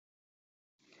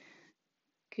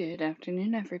Good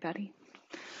afternoon, everybody.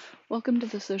 Welcome to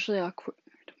the Socially Awkward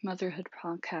Motherhood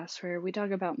podcast, where we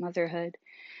talk about motherhood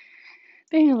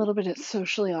being a little bit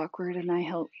socially awkward, and I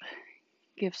help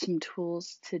give some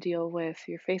tools to deal with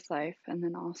your faith life and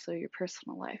then also your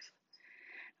personal life.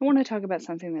 I want to talk about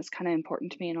something that's kind of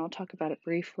important to me, and I'll talk about it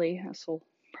briefly. This will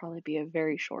probably be a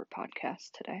very short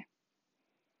podcast today.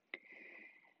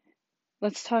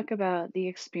 Let's talk about the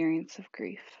experience of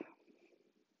grief.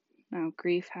 Now,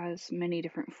 grief has many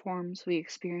different forms. We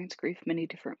experience grief many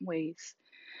different ways.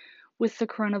 With the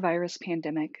coronavirus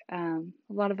pandemic, a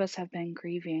lot of us have been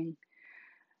grieving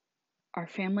our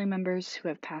family members who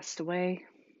have passed away,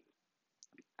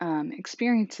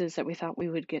 experiences that we thought we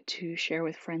would get to share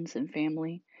with friends and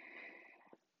family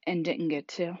and didn't get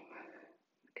to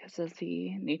because of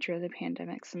the nature of the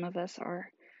pandemic. Some of us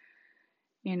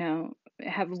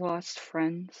have lost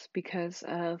friends because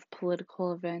of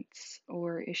political events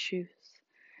or issues.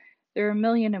 There are a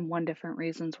million and one different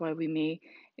reasons why we may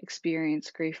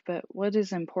experience grief, but what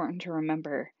is important to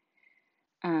remember,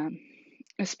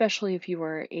 especially if you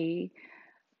are a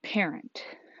parent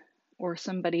or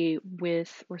somebody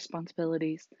with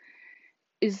responsibilities,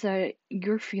 is that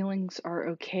your feelings are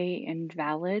okay and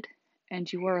valid,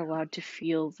 and you are allowed to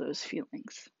feel those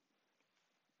feelings.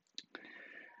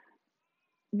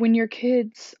 When your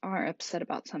kids are upset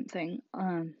about something,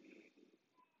 a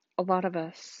lot of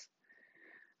us,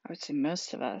 I would say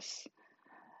most of us,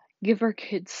 give our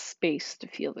kids space to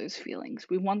feel those feelings.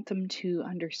 We want them to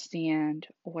understand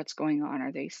what's going on.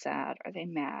 Are they sad? Are they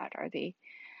mad? Are they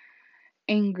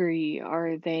angry?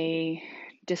 Are they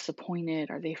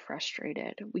disappointed? Are they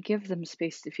frustrated? We give them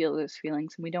space to feel those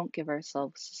feelings, and we don't give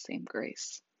ourselves the same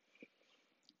grace.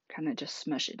 Kind of just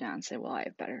smush it down and say, well, I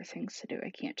have better things to do. I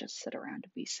can't just sit around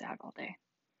and be sad all day.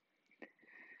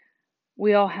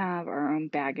 We all have our own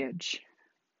baggage.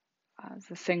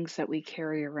 The things that we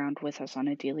carry around with us on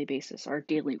a daily basis are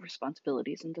daily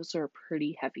responsibilities, and those are a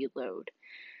pretty heavy load.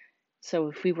 So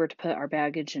if we were to put our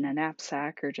baggage in a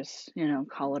knapsack or just,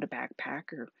 call it a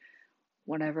backpack or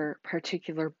whatever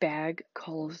particular bag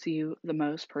calls you the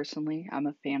most, personally, I'm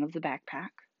a fan of the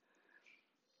backpack.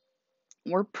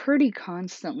 We're pretty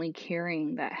constantly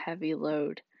carrying that heavy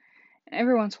load. And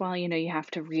every once in a while, you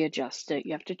have to readjust it.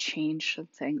 You have to change some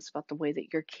things about the way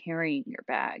that you're carrying your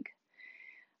bag.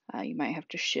 You might have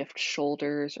to shift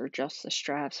shoulders or adjust the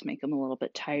straps, make them a little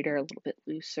bit tighter, a little bit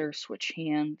looser, switch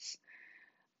hands.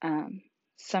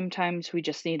 Sometimes we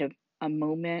just need a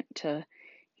moment to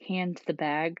hand the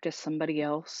bag to somebody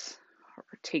else or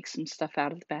take some stuff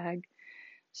out of the bag.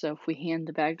 So if we hand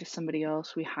the bag to somebody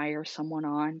else, we hire someone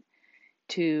on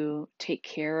to take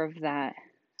care of that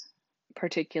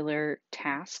particular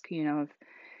task.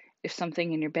 If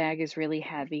something in your bag is really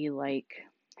heavy, like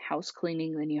house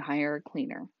cleaning, then you hire a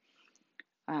cleaner.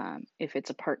 If it's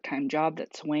a part-time job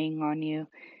that's weighing on you,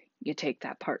 you take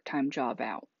that part-time job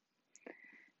out.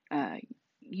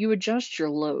 You adjust your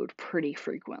load pretty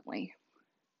frequently.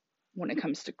 When it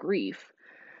comes to grief,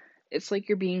 it's like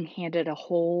you're being handed a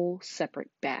whole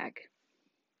separate bag.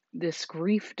 This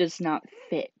grief does not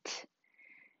fit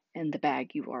in the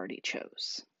bag you already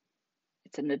chose.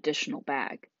 It's an additional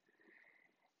bag.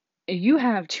 You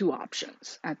have two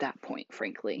options at that point,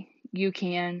 frankly. You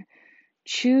can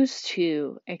choose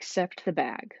to accept the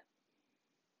bag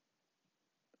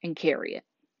and carry it,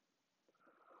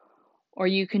 or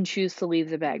you can choose to leave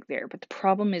the bag there. But the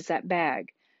problem is that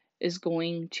bag is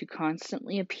going to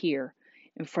constantly appear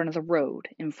in front of the road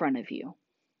in front of you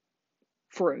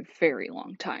for a very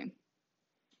long time.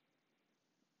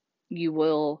 You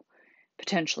will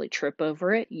potentially trip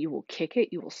over it, you will kick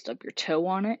it, you will stub your toe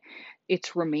on it,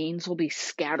 its remains will be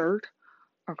scattered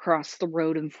across the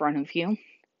road in front of you,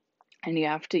 and you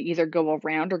have to either go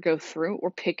around or go through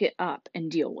or pick it up and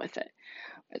deal with it.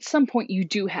 At some point, you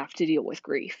do have to deal with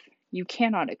grief. You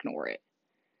cannot ignore it.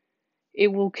 It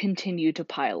will continue to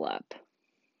pile up.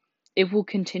 It will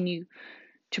continue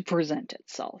to present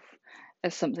itself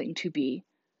as something to be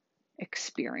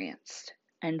experienced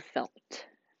and felt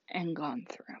and gone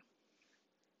through.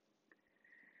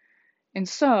 And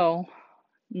so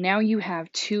now you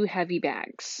have two heavy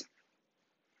bags,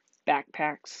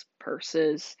 backpacks,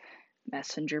 purses,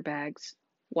 messenger bags,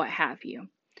 what have you.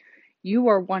 You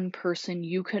are one person,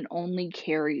 you can only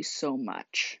carry so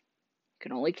much. You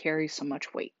can only carry so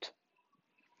much weight.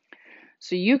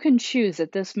 So you can choose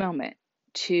at this moment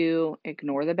to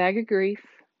ignore the bag of grief,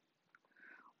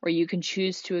 or you can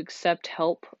choose to accept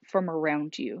help from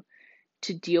around you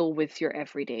to deal with your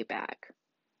everyday bag.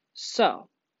 So,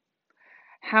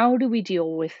 how do we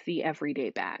deal with the everyday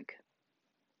bag?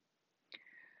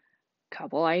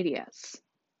 Couple ideas.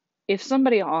 If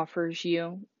somebody offers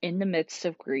you in the midst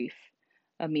of grief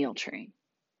a meal train,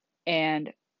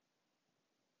 and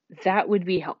that would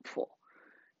be helpful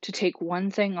to take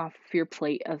one thing off of your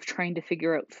plate of trying to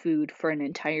figure out food for an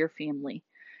entire family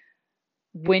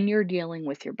when you're dealing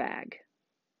with your bag,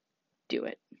 do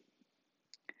it.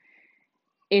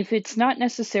 If it's not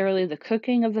necessarily the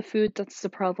cooking of the food that's the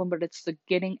problem, but it's the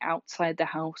getting outside the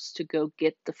house to go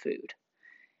get the food,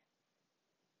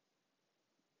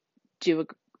 do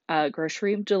a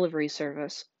grocery delivery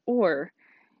service or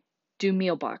do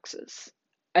meal boxes.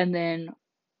 And then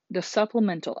the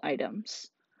supplemental items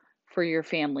for your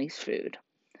family's food.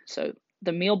 So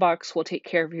the meal box will take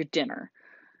care of your dinner.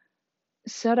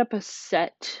 Set up a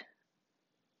set,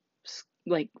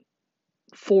 like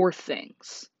 4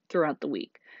 things throughout the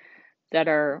week that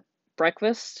are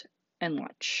breakfast and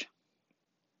lunch,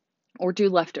 or do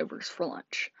leftovers for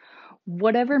lunch.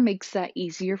 Whatever makes that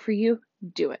easier for you,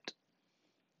 do it.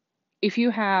 If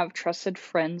you have trusted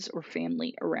friends or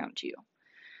family around you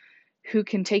who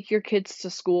can take your kids to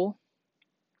school,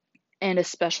 and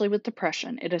especially with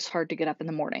depression, it is hard to get up in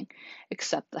the morning.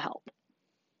 Accept the help.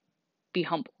 Be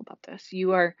humble about this.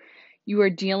 You are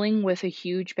dealing with a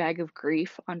huge bag of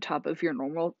grief on top of your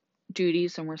normal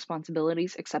duties and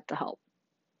responsibilities. Accept the help.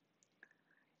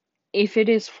 If it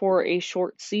is for a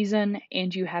short season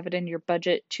and you have it in your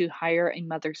budget to hire a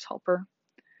mother's helper,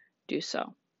 do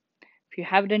so. If you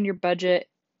have it in your budget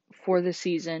for the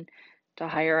season to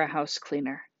hire a house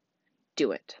cleaner,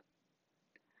 do it.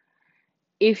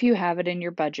 If you have it in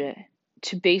your budget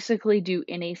to basically do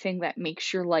anything that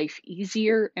makes your life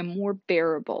easier and more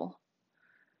bearable,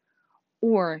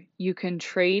 or you can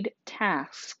trade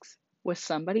tasks with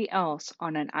somebody else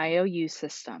on an IOU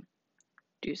system,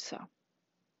 do so.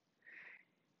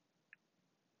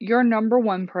 Your number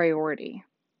one priority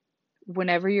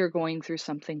whenever you're going through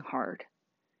something hard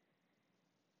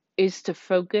is to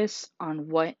focus on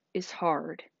what is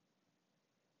hard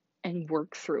and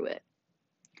work through it.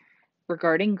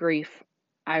 Regarding grief,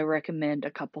 I recommend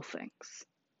a couple things.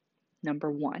 Number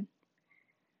one,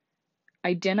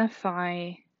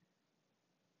 identify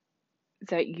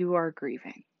that you are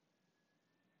grieving,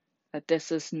 that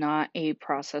this is not a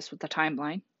process with a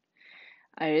timeline.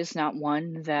 It is not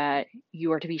one that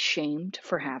you are to be shamed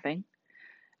for having.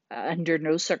 Under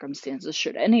no circumstances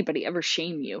should anybody ever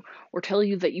shame you or tell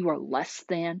you that you are less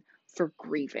than for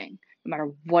grieving. No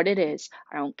matter what it is,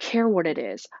 I don't care what it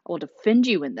is, I will defend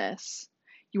you in this.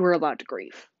 You are allowed to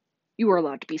grieve. You are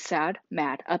allowed to be sad,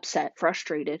 mad, upset,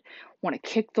 frustrated, want to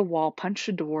kick the wall, punch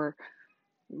the door,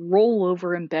 roll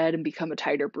over in bed and become a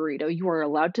tighter burrito. You are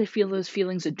allowed to feel those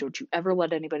feelings, and don't you ever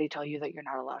let anybody tell you that you're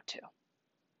not allowed to.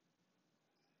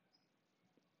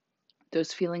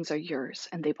 Those feelings are yours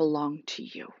and they belong to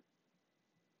you.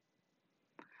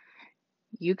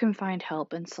 You can find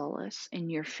help and solace in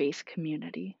your faith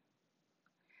community.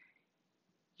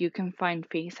 You can find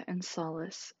faith and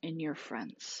solace in your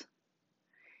friends.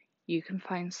 You can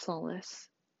find solace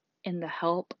in the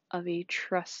help of a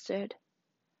trusted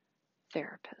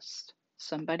therapist,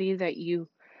 somebody that you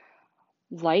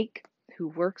like, who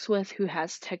works with, who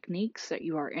has techniques that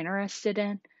you are interested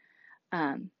in.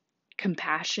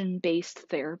 Compassion-based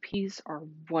therapies are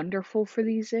wonderful for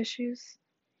these issues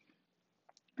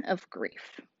of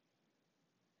grief.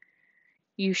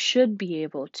 You should be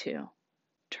able to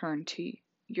turn to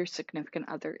your significant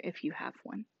other if you have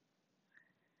one.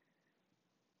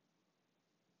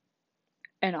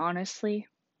 And honestly,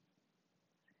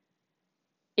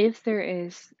 if there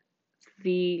is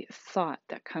the thought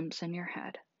that comes in your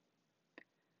head,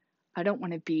 I don't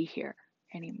want to be here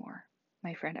anymore,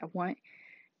 my friend, I want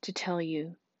to tell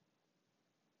you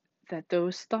that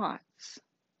those thoughts,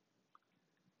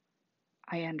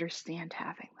 I understand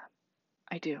having them.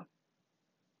 I do.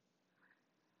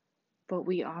 But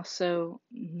we also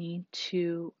need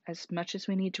to, as much as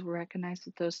we need to recognize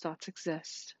that those thoughts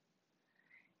exist,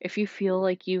 if you feel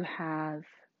like you have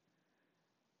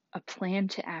a plan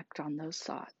to act on those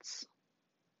thoughts,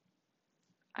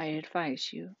 I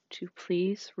advise you to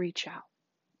please reach out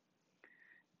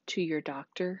to your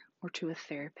doctor or to a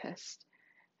therapist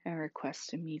and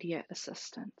request immediate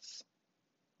assistance.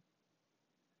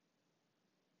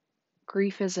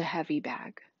 Grief is a heavy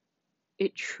bag.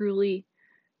 It truly,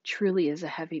 truly is a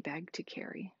heavy bag to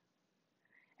carry.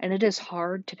 And it is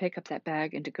hard to pick up that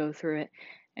bag and to go through it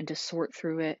and to sort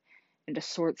through it and to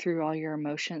sort through all your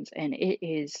emotions. And it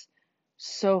is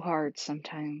so hard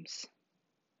sometimes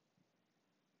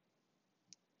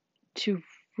to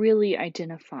really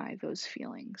identify those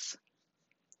feelings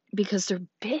because they're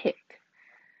big.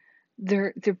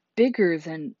 They're bigger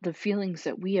than the feelings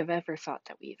that we have ever thought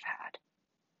that we've had.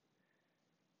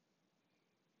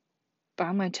 But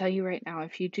I'm going to tell you right now,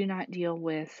 if you do not deal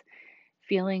with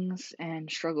feelings and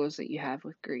struggles that you have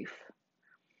with grief,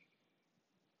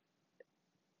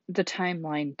 the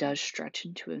timeline does stretch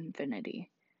into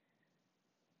infinity.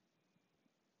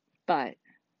 But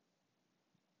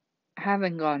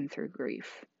having gone through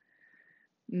grief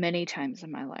many times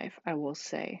in my life, I will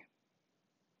say,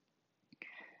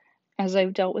 as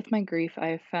I've dealt with my grief, I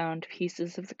have found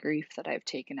pieces of the grief that I've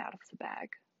taken out of the bag.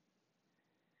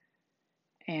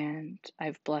 And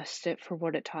I've blessed it for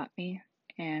what it taught me,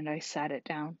 and I sat it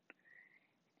down,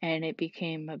 and it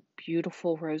became a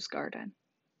beautiful rose garden.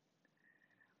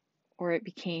 Or it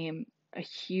became a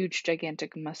huge,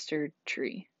 gigantic mustard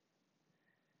tree.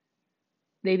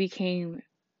 They became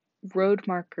road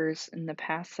markers in the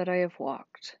paths that I have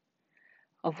walked,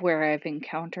 of where I have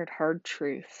encountered hard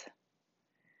truth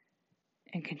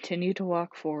and continued to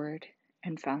walk forward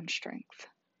and found strength.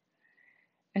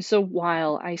 And so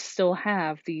while I still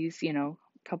have these,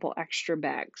 couple extra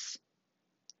bags,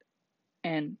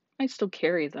 and I still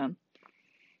carry them,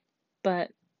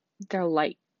 but they're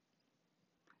light.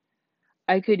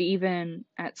 I could even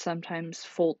at sometimes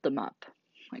fold them up,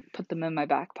 like put them in my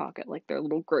back pocket like they're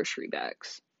little grocery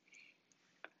bags.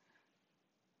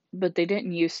 But they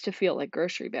didn't used to feel like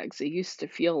grocery bags. They used to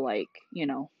feel like,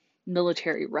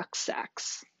 military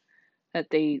rucksacks that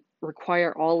they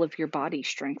require all of your body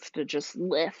strength to just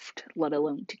lift, let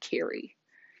alone to carry.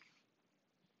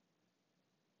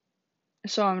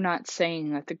 So I'm not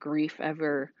saying that the grief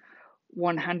ever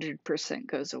 100%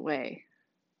 goes away.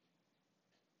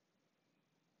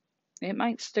 It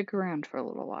might stick around for a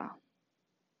little while.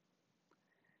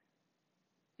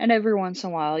 And every once in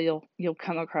a while you'll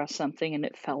come across something and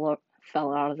it fell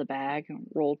out of the bag and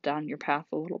rolled down your path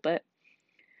a little bit.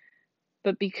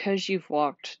 But because you've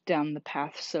walked down the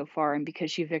path so far and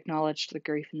because you've acknowledged the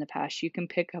grief in the past, you can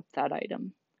pick up that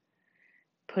item,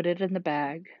 put it in the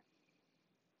bag,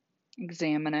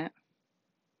 examine it,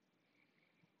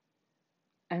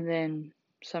 and then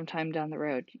sometime down the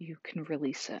road you can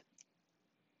release it.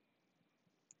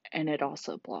 And it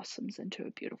also blossoms into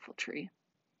a beautiful tree.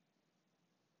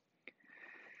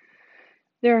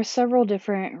 There are several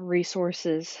different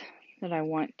resources that I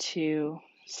want to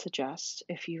suggest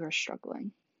if you are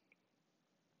struggling.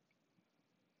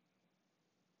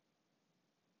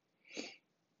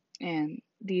 And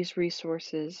these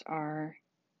resources are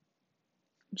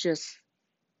just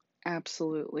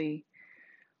absolutely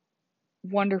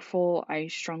wonderful. I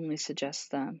strongly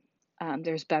suggest them.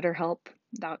 There's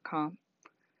BetterHelp.com,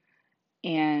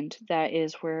 and that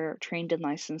is where trained and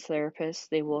licensed therapists,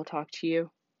 they will talk to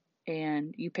you,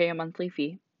 and you pay a monthly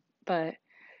fee, but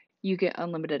you get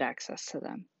unlimited access to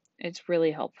them. It's really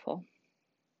helpful.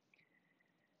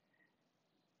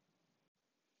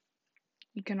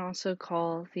 You can also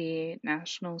call the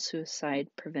National Suicide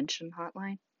Prevention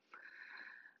Hotline.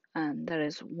 That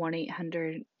is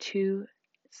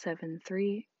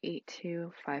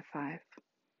 1-800-273-8255.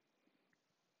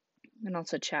 And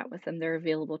also chat with them. They're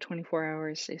available 24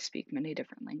 hours. They speak many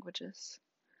different languages.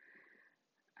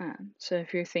 So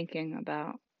if you're thinking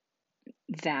about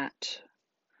that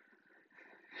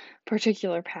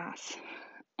particular path,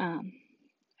 I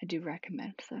do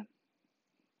recommend them.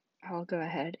 I'll go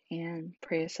ahead and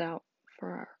pray us out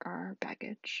for our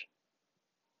baggage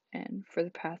and for the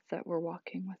path that we're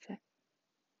walking with it.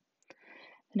 In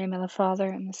the name of the Father,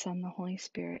 and the Son, and the Holy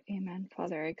Spirit. Amen.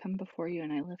 Father, I come before you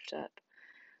and I lift up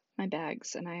my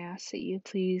bags, and I ask that you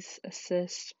please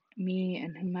assist me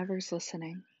and whomever's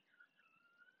listening.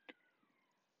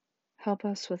 Help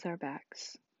us with our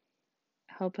bags.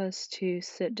 Help us to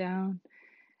sit down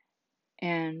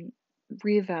and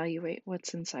reevaluate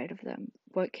what's inside of them.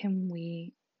 What can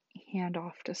we hand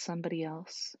off to somebody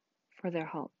else for their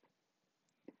help?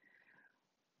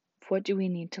 What do we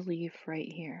need to leave right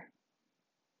here?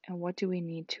 And what do we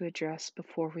need to address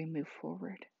before we move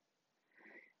forward?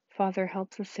 Father,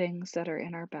 help the things that are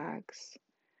in our bags.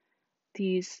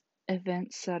 These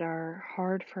events that are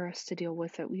hard for us to deal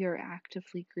with, that we are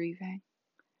actively grieving.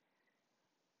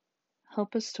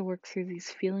 Help us to work through these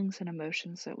feelings and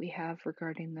emotions that we have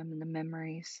regarding them and the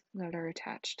memories that are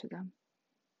attached to them.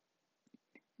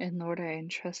 And Lord, I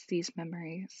entrust these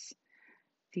memories,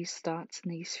 these thoughts,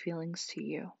 and these feelings to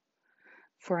you.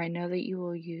 For I know that you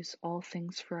will use all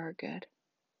things for our good,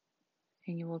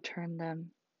 and you will turn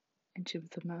them into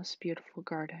the most beautiful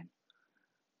garden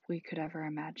we could ever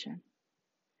imagine.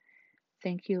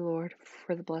 Thank you, Lord,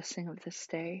 for the blessing of this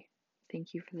day.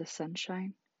 Thank you for the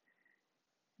sunshine.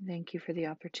 Thank you for the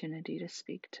opportunity to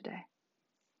speak today.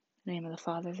 In the name of the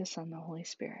Father, the Son, and the Holy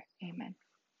Spirit. Amen.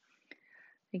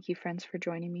 Thank you, friends, for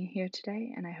joining me here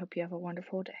today, and I hope you have a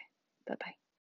wonderful day. Bye-bye.